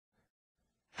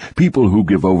People who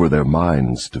give over their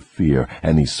minds to fear,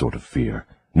 any sort of fear,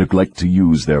 neglect to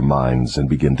use their minds and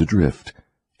begin to drift.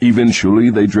 Eventually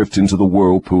they drift into the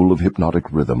whirlpool of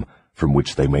hypnotic rhythm, from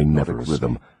which they may never escape.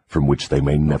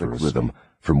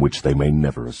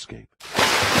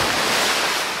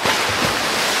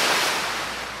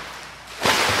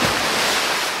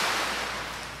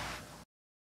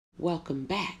 Welcome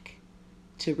back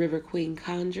to River Queen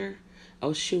Conjure,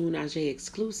 Oshun Ajay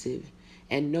Exclusive,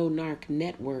 and No Narc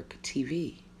Network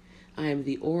TV. I am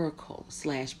the Oracle /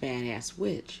 Badass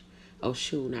Witch,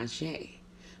 Oshun Ajay.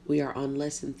 We are on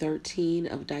lesson 13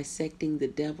 of Dissecting the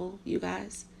Devil, you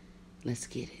guys. Let's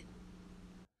get it.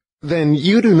 Then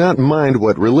you do not mind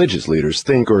what religious leaders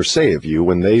think or say of you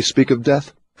when they speak of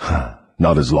death?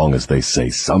 Not as long as they say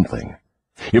something.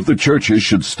 If the churches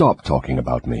should stop talking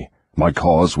about me, my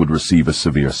cause would receive a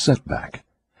severe setback.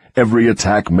 Every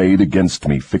attack made against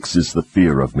me fixes the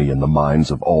fear of me in the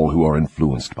minds of all who are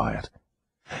influenced by it.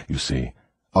 You see,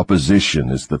 opposition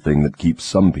is the thing that keeps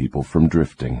some people from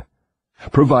drifting,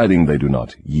 providing they do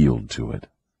not yield to it.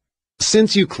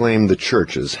 Since you claim the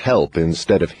churches help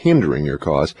instead of hindering your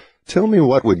cause, tell me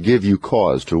what would give you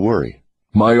cause to worry.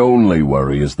 My only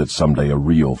worry is that someday a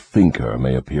real thinker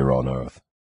may appear on Earth.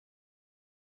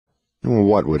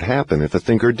 What would happen if a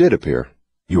thinker did appear?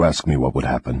 You ask me what would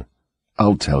happen.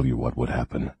 I'll tell you what would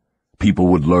happen. People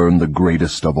would learn the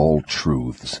greatest of all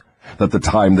truths, that the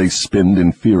time they spend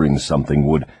in fearing something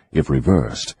would, if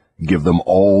reversed, give them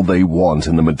all they want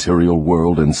in the material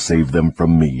world and save them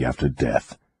from me after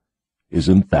death.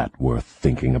 Isn't that worth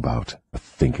thinking about?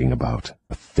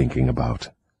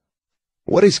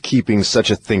 What is keeping such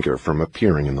a thinker from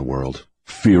appearing in the world?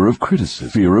 Fear of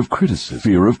criticism.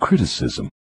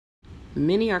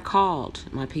 Many are called,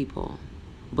 my people,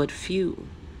 but few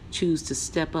choose to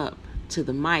step up to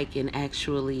the mic and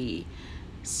actually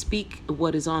speak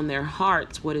what is on their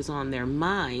hearts, what is on their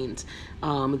minds,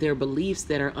 their beliefs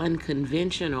that are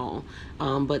unconventional,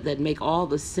 but that make all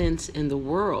the sense in the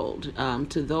world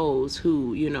to those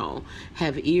who,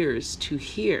 have ears to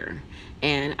hear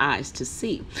and eyes to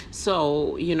see.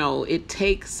 So, it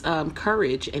takes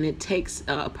courage, and it takes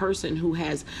a person who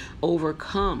has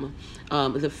overcome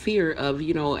the fear of,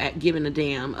 giving a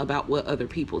damn about what other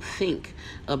people think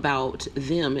about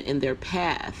them and their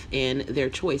path and their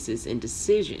choices and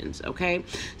decisions, okay?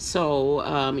 So,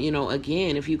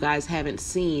 again, if you guys haven't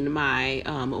seen my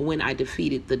When I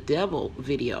Defeated the Devil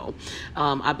video,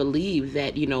 I believe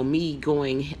that, me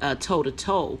going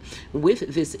toe-to-toe with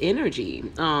this energy,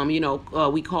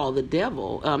 we call the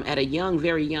devil, at a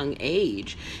very young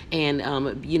age,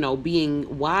 and,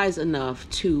 being wise enough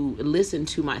to listen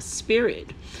to my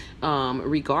spirit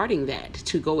regarding that,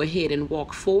 to go ahead and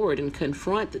walk forward and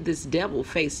confront this devil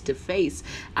face to face,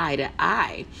 eye to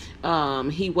eye.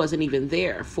 He wasn't even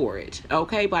there for it.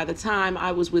 Okay, by the time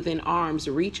I was within arm's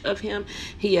reach of him,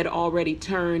 he had already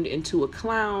turned into a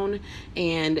clown,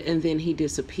 and then he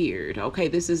disappeared. Okay,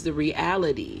 this is the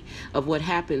reality of what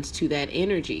happens to that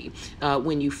energy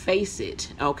when you face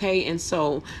it. Okay, and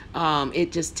so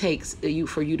it just takes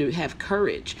for you to have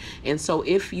courage. And so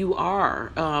if you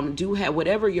are do have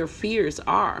whatever your fears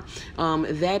are,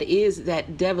 that is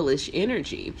that devilish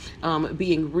energy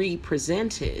being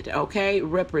represented,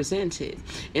 represented.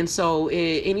 And so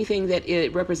anything that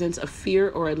it represents a fear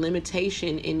or a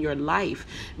limitation in your life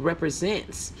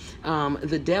represents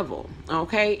the devil,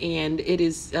 and it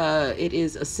is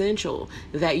essential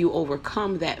that you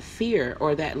overcome that fear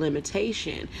or that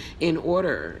limitation in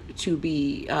order to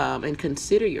be and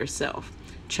consider yourself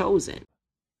chosen.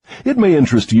 It may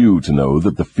interest you to know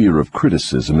that the fear of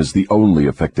criticism is the only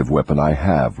effective weapon I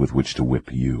have with which to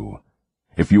whip you.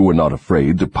 If you were not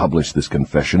afraid to publish this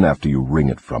confession after you wring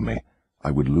it from me,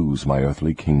 I would lose my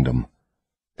earthly kingdom.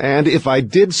 And if I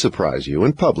did surprise you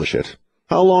and publish it,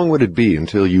 how long would it be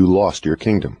until you lost your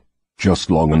kingdom?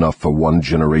 Just long enough for one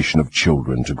generation of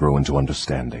children to grow into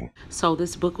understanding. So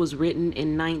this book was written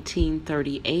in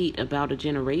 1938, about a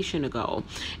generation ago.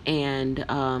 And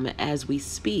as we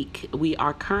speak, we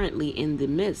are currently in the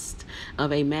midst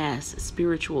of a mass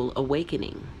spiritual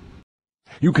awakening.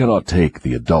 You cannot take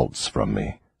the adults from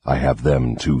me. I have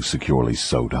them too securely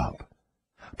sewed up.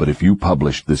 But if you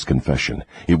published this confession,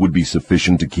 it would be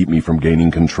sufficient to keep me from gaining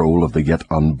control of the yet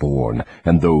unborn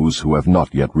and those who have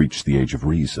not yet reached the age of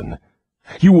reason.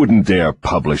 You wouldn't dare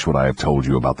publish what I have told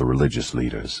you about the religious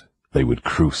leaders. They would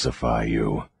crucify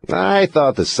you. I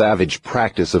thought the savage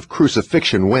practice of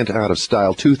crucifixion went out of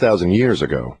style 2,000 years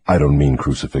ago. I don't mean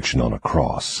crucifixion on a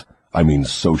cross. I mean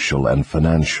social and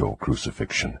financial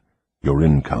crucifixion. Your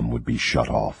income would be shut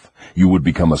off. You would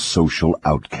become a social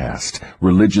outcast.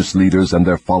 Religious leaders and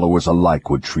their followers alike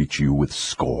would treat you with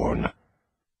scorn.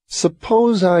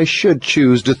 Suppose I should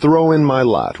choose to throw in my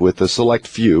lot with the select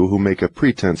few who make a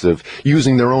pretense of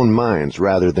using their own minds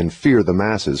rather than fear the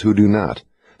masses who do not,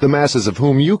 the masses of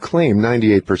whom you claim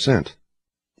 98%.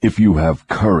 If you have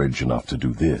courage enough to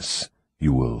do this,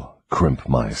 you will crimp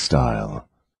my style.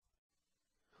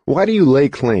 Why do you lay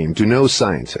claim to no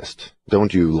scientist?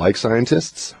 Don't you like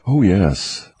scientists? Oh,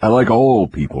 yes. I like all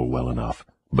people well enough,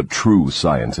 but true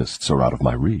scientists are out of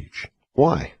my reach.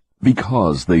 Why?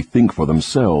 Because they think for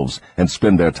themselves and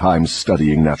spend their time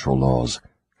studying natural laws.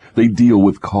 They deal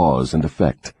with cause and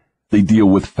effect. They deal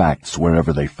with facts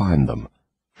wherever they find them.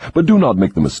 But do not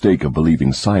make the mistake of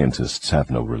believing scientists have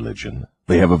no religion.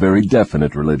 They have a very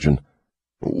definite religion.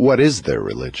 What is their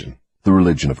religion? The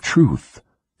religion of truth.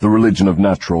 The religion of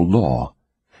natural law.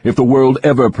 If the world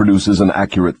ever produces an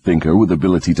accurate thinker with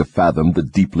ability to fathom the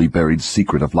deeply buried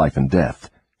secret of life and death,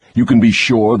 you can be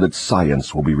sure that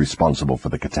science will be responsible for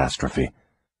the catastrophe.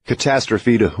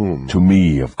 Catastrophe to whom? To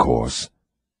me, of course.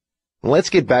 Let's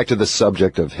get back to the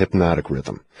subject of hypnotic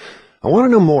rhythm. I want to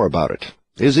know more about it.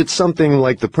 Is it something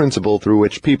like the principle through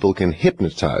which people can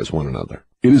hypnotize one another?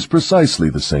 It is precisely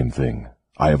the same thing.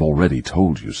 I have already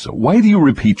told you so. Why do you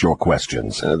repeat your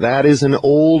questions? That is an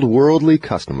old worldly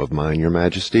custom of mine, Your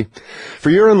Majesty. For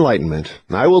your enlightenment,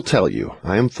 I will tell you,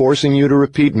 I am forcing you to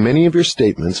repeat many of your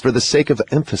statements for the sake of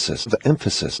emphasis.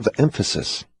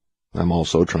 I'm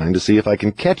also trying to see if I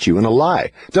can catch you in a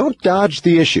lie. Don't dodge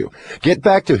the issue. Get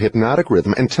back to hypnotic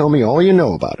rhythm and tell me all you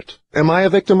know about it. Am I a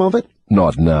victim of it?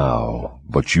 Not now,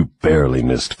 but you barely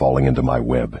missed falling into my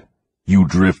web. You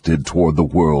drifted toward the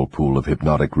whirlpool of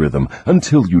hypnotic rhythm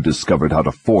until you discovered how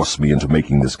to force me into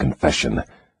making this confession.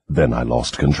 Then I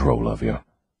lost control of you.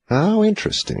 How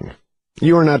interesting.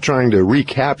 You are not trying to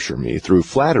recapture me through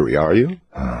flattery, are you?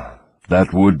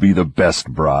 That would be the best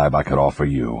bribe I could offer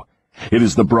you. It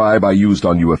is the bribe I used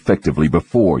on you effectively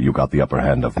before you got the upper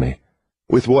hand of me.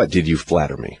 With what did you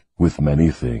flatter me? With many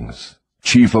things.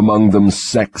 Chief among them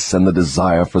sex and the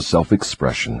desire for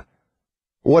self-expression.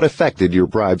 What effect did your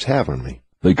bribes have on me?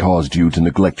 They caused you to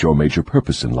neglect your major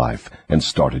purpose in life and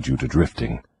started you to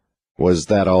drifting. Was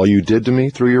that all you did to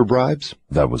me through your bribes?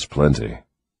 That was plenty.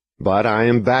 But I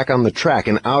am back on the track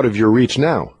and out of your reach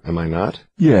now, am I not?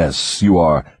 Yes, you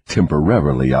are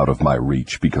temporarily out of my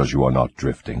reach because you are not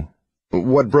drifting.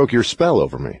 What broke your spell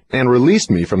over me and released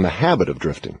me from the habit of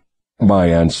drifting? My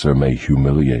answer may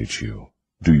humiliate you.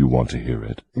 Do you want to hear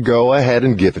it? Go ahead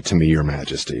and give it to me, Your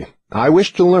Majesty. I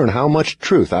wish to learn how much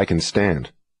truth I can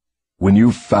stand. When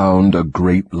you found a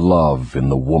great love in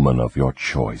the woman of your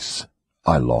choice,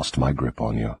 I lost my grip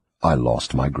on you. I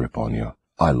lost my grip on you.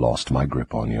 I lost my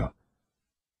grip on you.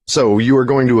 So you are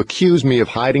going to accuse me of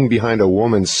hiding behind a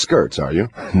woman's skirts, are you?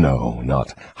 No,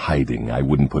 not hiding. I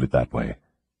wouldn't put it that way.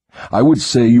 I would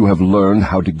say you have learned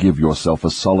how to give yourself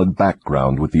a solid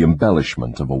background with the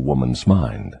embellishment of a woman's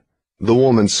mind. The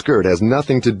woman's skirt has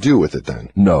nothing to do with it,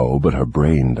 then? No, but her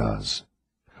brain does.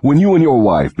 When you and your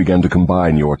wife began to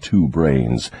combine your two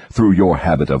brains through your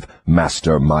habit of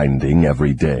masterminding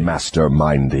every day,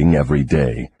 masterminding every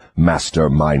day,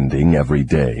 masterminding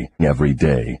every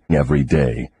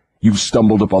day, you've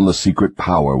stumbled upon the secret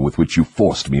power with which you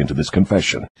forced me into this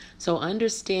confession. So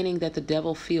understanding that the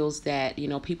devil feels that,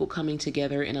 people coming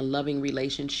together in a loving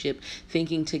relationship,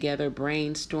 thinking together,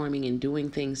 brainstorming and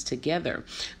doing things together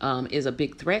is a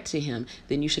big threat to him,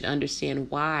 then you should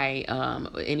understand why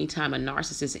anytime a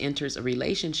narcissist enters a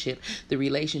relationship, the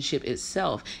relationship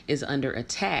itself is under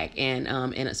attack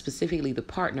and specifically the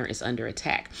partner is under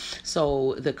attack.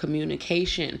 So the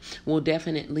communication will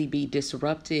definitely be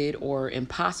disrupted or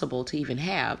impossible to even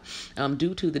have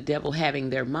due to the devil having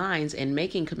their minds and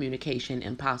making communication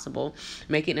impossible,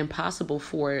 making it impossible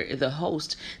for the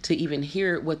host to even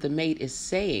hear what the mate is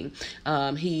saying.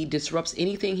 He disrupts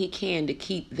anything he can to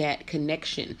keep that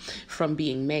connection from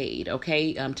being made,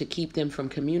 okay? To keep them from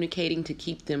communicating, to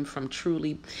keep them from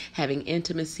truly having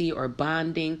intimacy or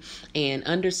bonding and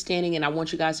understanding. And I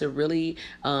want you guys to really,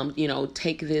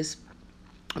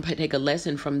 take a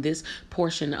lesson from this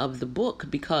portion of the book,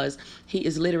 because he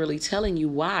is literally telling you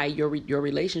why your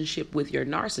relationship with your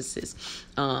narcissist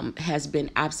has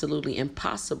been absolutely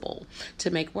impossible to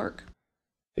make work.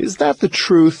 Is that the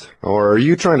truth, or are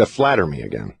you trying to flatter me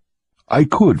again? I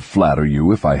could flatter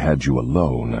you if I had you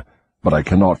alone, but I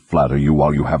cannot flatter you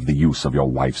while you have the use of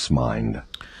your wife's mind.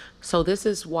 So this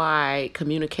is why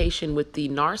communication with the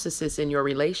narcissist in your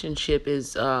relationship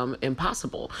is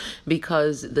impossible,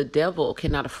 because the devil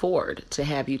cannot afford to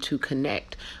have you to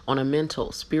connect on a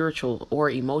mental, spiritual,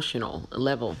 or emotional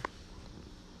level.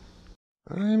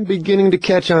 I'm beginning to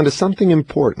catch on to something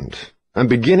important. I'm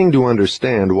beginning to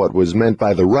understand what was meant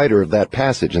by the writer of that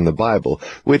passage in the Bible,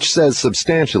 which says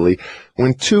substantially,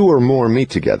 "When two or more meet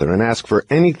together and ask for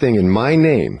anything in my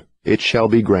name, it shall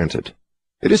be granted."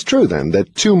 It is true, then,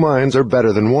 that two minds are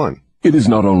better than one. It is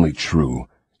not only true,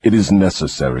 it is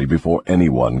necessary before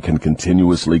anyone can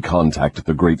continuously contact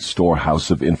the great storehouse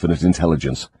of infinite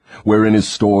intelligence, wherein is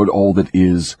stored all that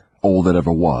is, all that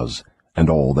ever was, and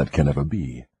all that can ever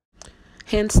be.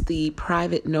 Hence the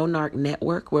private No-Narc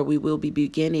network, where we will be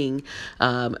beginning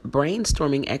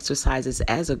brainstorming exercises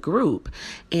as a group,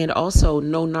 and also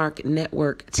No-Narc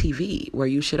Network TV, where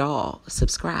you should all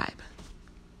subscribe.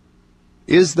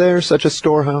 Is there such a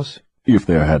storehouse? If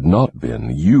there had not been,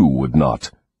 you would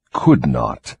not, could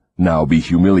not, now be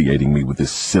humiliating me with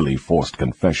this silly forced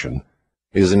confession.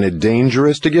 Isn't it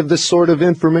dangerous to give this sort of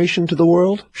information to the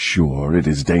world? Sure, it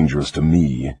is dangerous to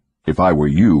me. If I were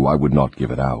you, I would not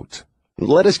give it out.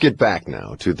 Let us get back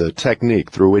now to the technique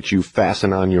through which you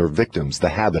fasten on your victims the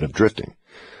habit of drifting.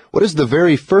 What is the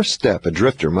very first step a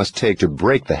drifter must take to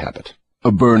break the habit?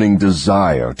 A burning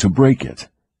desire to break it.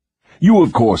 You,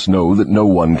 of course, know that no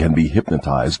one can be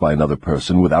hypnotized by another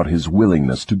person without his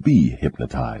willingness to be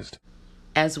hypnotized.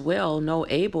 As well, no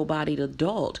able-bodied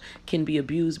adult can be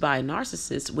abused by a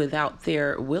narcissist without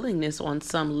their willingness on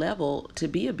some level to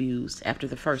be abused after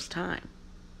the first time.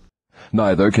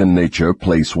 Neither can nature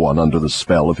place one under the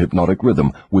spell of hypnotic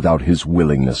rhythm without his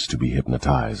willingness to be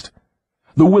hypnotized.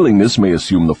 The willingness may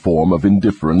assume the form of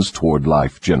indifference toward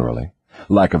life generally,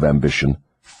 lack of ambition,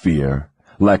 fear,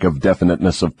 lack of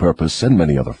definiteness of purpose, and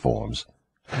many other forms.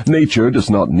 Nature does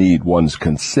not need one's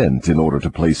consent in order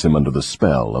to place him under the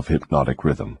spell of hypnotic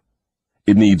rhythm.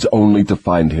 It needs only to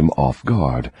find him off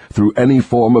guard, through any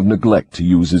form of neglect to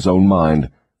use his own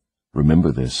mind.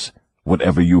 Remember this.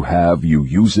 Whatever you have, you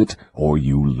use it, or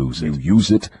you lose it. You use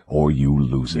it, or you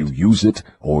lose it. You use it,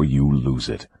 or you lose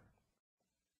it.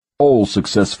 All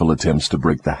successful attempts to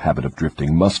break the habit of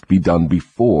drifting must be done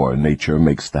before nature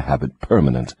makes the habit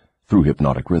permanent through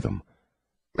hypnotic rhythm.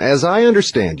 As I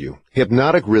understand you,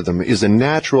 hypnotic rhythm is a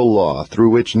natural law through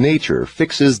which nature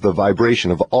fixes the vibration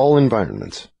of all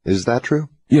environments. Is that true?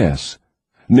 Yes.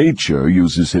 Nature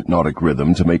uses hypnotic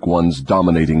rhythm to make one's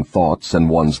dominating thoughts and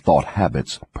one's thought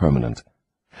habits permanent.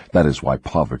 That is why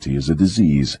poverty is a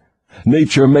disease.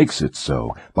 Nature makes it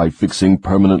so by fixing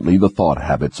permanently the thought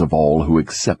habits of all who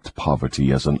accept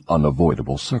poverty as an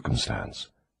unavoidable circumstance.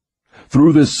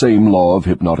 Through this same law of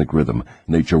hypnotic rhythm,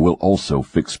 nature will also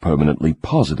fix permanently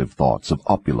positive thoughts of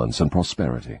opulence and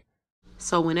prosperity.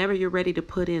 So whenever you're ready to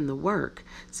put in the work,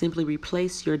 simply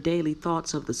replace your daily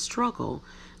thoughts of the struggle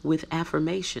with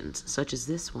affirmations such as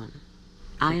this one.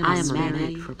 I am a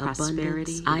magnet for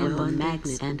prosperity. I am a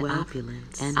magnet and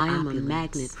opulence. And I am a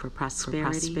magnet for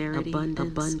prosperity,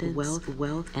 abundance,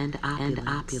 wealth, and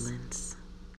opulence.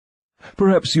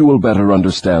 Perhaps you will better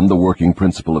understand the working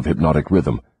principle of hypnotic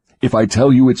rhythm if I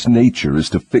tell you its nature is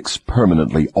to fix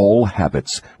permanently all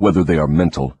habits, whether they are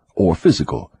mental or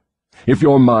physical. If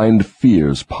your mind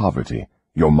fears poverty,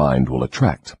 your mind will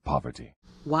attract poverty.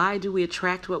 Why do we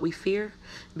attract what we fear?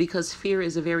 Because fear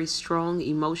is a very strong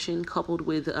emotion coupled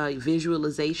with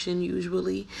visualization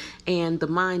usually, and the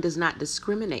mind does not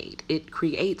discriminate. It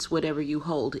creates whatever you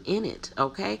hold in it,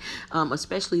 okay?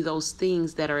 Especially those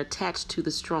things that are attached to the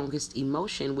strongest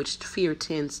emotion, which fear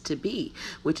tends to be,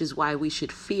 which is why we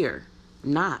should fear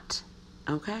not,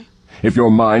 okay? If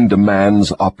your mind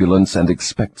demands opulence and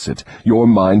expects it, your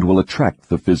mind will attract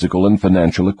the physical and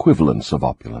financial equivalents of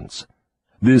opulence.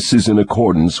 This is in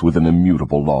accordance with an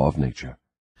immutable law of nature.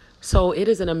 So it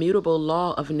is an immutable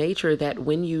law of nature that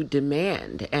when you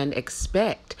demand and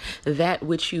expect that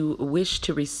which you wish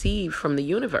to receive from the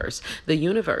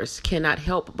universe cannot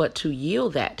help but to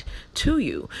yield that to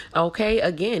you. Okay,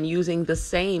 again, using the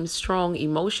same strong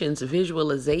emotions,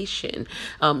 visualization,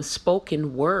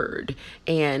 spoken word,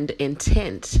 and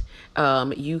intent,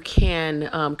 you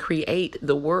can create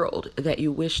the world that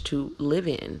you wish to live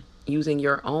in, using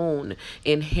your own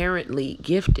inherently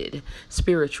gifted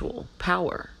spiritual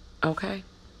power. Okay?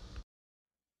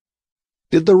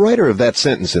 Did the writer of that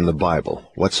sentence in the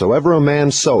Bible, "Whatsoever a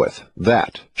man soweth,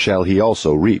 that shall he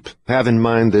also reap," have in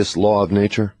mind this law of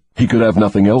nature? He could have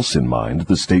nothing else in mind.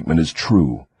 The statement is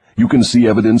true. You can see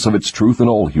evidence of its truth in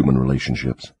all human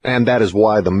relationships. And that is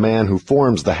why the man who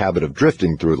forms the habit of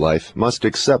drifting through life must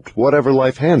accept whatever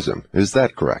life hands him. Is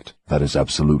that correct? That is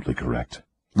absolutely correct.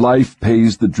 Life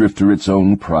pays the drifter its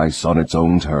own price on its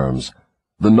own terms.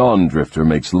 The non-drifter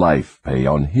makes life pay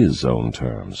on his own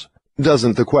terms.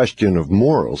 Doesn't the question of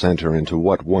morals enter into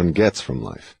what one gets from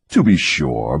life? To be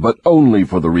sure, but only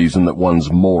for the reason that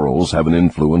one's morals have an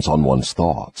influence on one's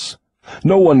thoughts.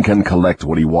 No one can collect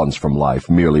what he wants from life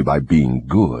merely by being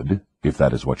good, if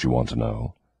that is what you want to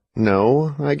know.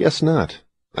 No, I guess not.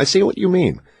 I see what you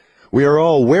mean. We are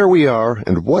all where we are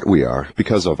and what we are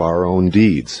because of our own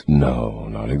deeds. No,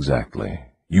 not exactly.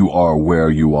 You are where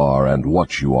you are and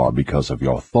what you are because of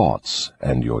your thoughts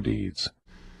and your deeds.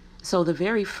 So the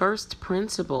very first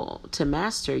principle to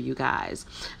master, you guys,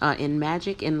 in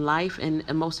magic, in life, and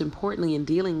most importantly in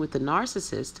dealing with the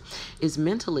narcissist is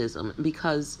mentalism,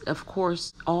 because of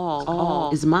course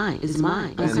all is mine, is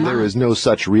mine. And there is no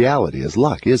such reality as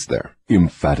luck, is there?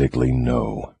 Emphatically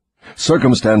no.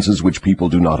 Circumstances which people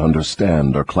do not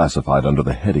understand are classified under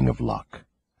the heading of luck.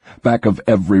 Back of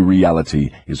every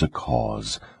reality is a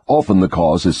cause. Often the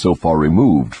cause is so far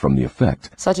removed from the effect.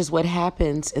 Such as what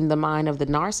happens in the mind of the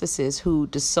narcissist who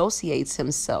dissociates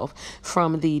himself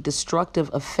from the destructive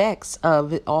effects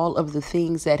of all of the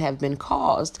things that have been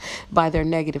caused by their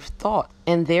negative thought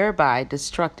and thereby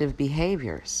destructive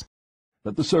behaviors.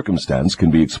 That the circumstance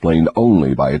can be explained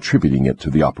only by attributing it to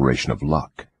the operation of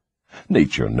luck.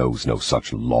 Nature knows no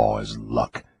such law as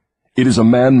luck. It is a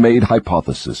man-made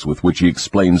hypothesis with which he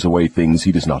explains away things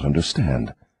he does not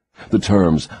understand. The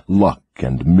terms luck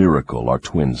and miracle are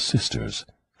twin sisters.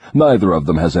 Neither of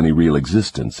them has any real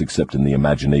existence except in the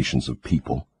imaginations of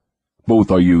people.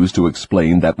 Both are used to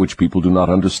explain that which people do not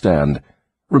understand.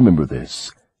 Remember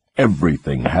this: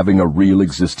 everything having a real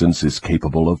existence is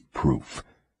capable of proof.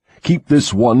 Keep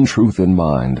this one truth in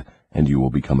mind, and you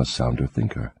will become a sounder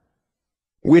thinker.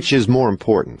 Which is more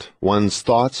important, one's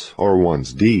thoughts or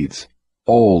one's deeds?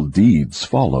 All deeds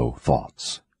follow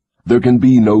thoughts. There can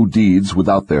be no deeds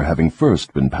without their having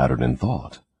first been patterned in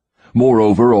thought.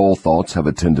 Moreover, all thoughts have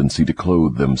a tendency to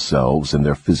clothe themselves in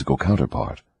their physical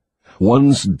counterpart.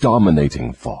 One's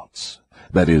dominating thoughts,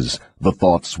 that is, the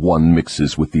thoughts one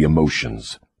mixes with the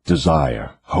emotions,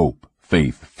 desire, hope,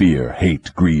 faith, fear,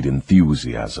 hate, greed,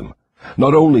 enthusiasm,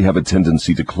 not only have a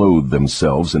tendency to clothe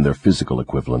themselves in their physical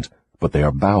equivalent, but they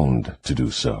are bound to do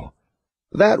so.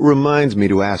 That reminds me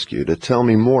to ask you to tell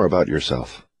me more about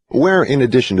yourself. Where, in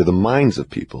addition to the minds of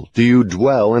people, do you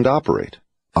dwell and operate?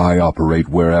 I operate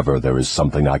wherever there is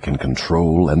something I can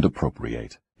control and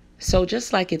appropriate. So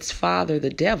just like its father, the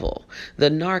devil, the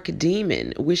narc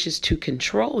demon wishes to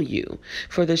control you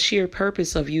for the sheer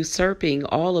purpose of usurping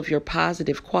all of your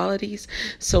positive qualities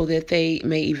so that they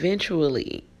may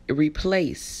eventually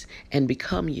replace and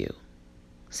become you.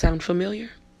 Sound familiar?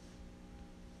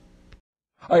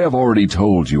 I have already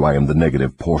told you I am the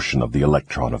negative portion of the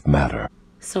electron of matter.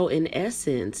 So in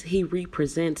essence, he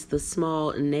represents the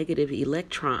small negative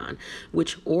electron,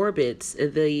 which orbits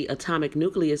the atomic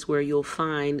nucleus, where you'll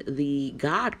find the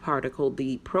God particle,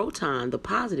 the proton, the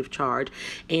positive charge,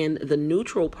 and the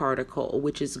neutral particle,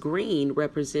 which is green,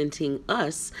 representing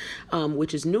us,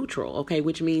 which is neutral, okay,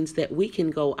 which means that we can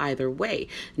go either way.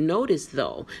 Notice,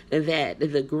 though, that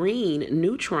the green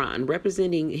neutron,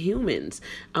 representing humans,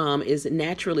 is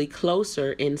naturally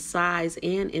closer in size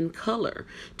and in color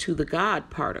to the God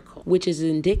particle, which is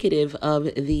indicative of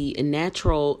the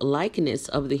natural likeness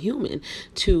of the human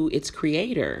to its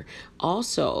creator.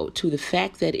 Also, to the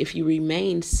fact that if you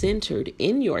remain centered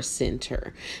in your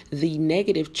center, the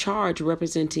negative charge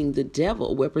representing the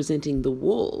devil, representing the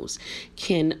wolves,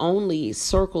 can only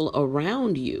circle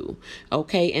around you,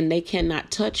 okay, and they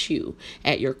cannot touch you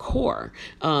at your core,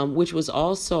 which was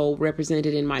also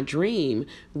represented in my dream,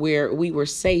 where we were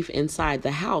safe inside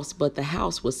the house, but the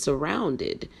house was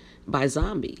surrounded by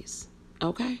zombies.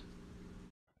 Okay?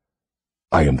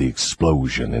 I am the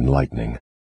explosion in lightning.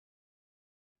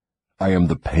 I am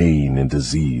the pain in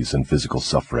disease and physical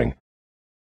suffering.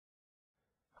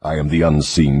 I am the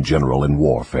unseen general in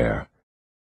warfare.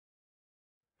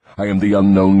 I am the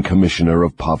unknown commissioner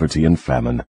of poverty and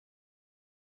famine.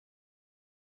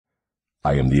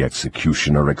 I am the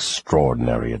executioner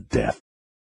extraordinary at death.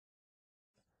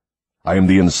 I am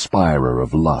the inspirer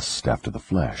of lust after the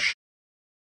flesh.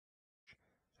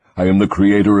 I am the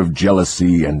creator of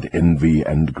jealousy and envy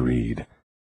and greed.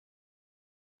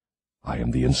 I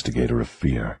am the instigator of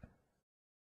fear.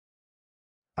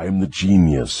 I am the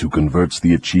genius who converts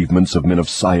the achievements of men of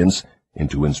science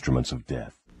into instruments of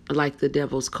death. Like the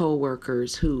devil's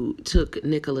co-workers who took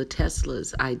Nikola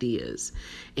Tesla's ideas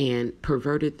and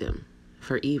perverted them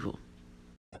for evil.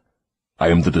 I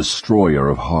am the destroyer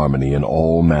of harmony in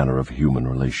all manner of human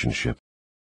relationship.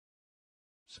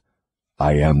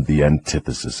 I am the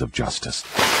antithesis of justice.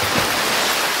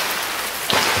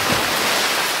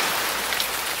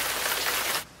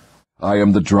 I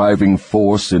am the driving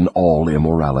force in all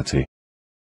immorality.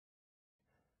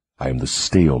 I am the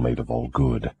stalemate of all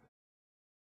good.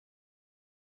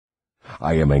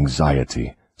 I am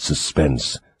anxiety,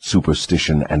 suspense,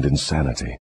 superstition, and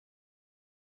insanity.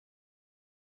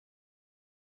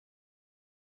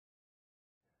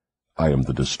 I am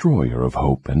the destroyer of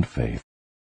hope and faith.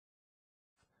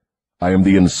 I am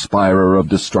the inspirer of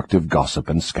destructive gossip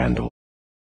and scandal.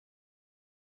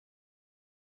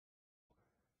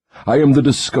 I am the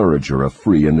discourager of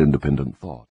free and independent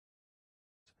thought.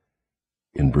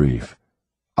 In brief,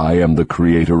 I am the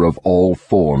creator of all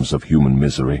forms of human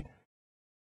misery,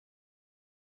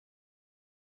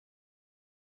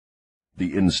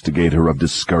 the instigator of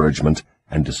discouragement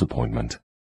and disappointment.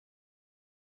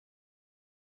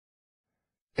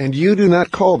 And you do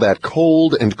not call that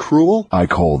cold and cruel? I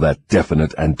call that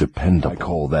definite and dependable. I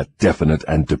call that definite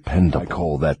and dependable. I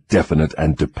call that definite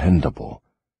and dependable.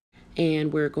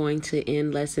 And we're going to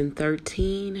end lesson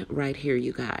 13 right here,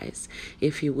 you guys.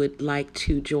 If you would like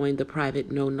to join the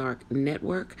private No Narc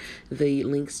network, the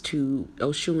links to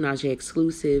Oshun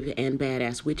Exclusive and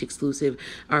BadassWitch Exclusive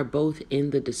are both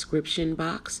in the description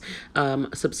box.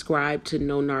 Subscribe to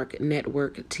No Narc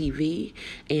Network TV.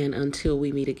 And until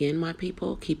we meet again, my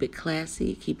people, keep it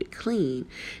classy, keep it clean,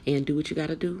 and do what you got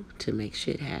to do to make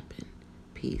shit happen.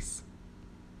 Peace.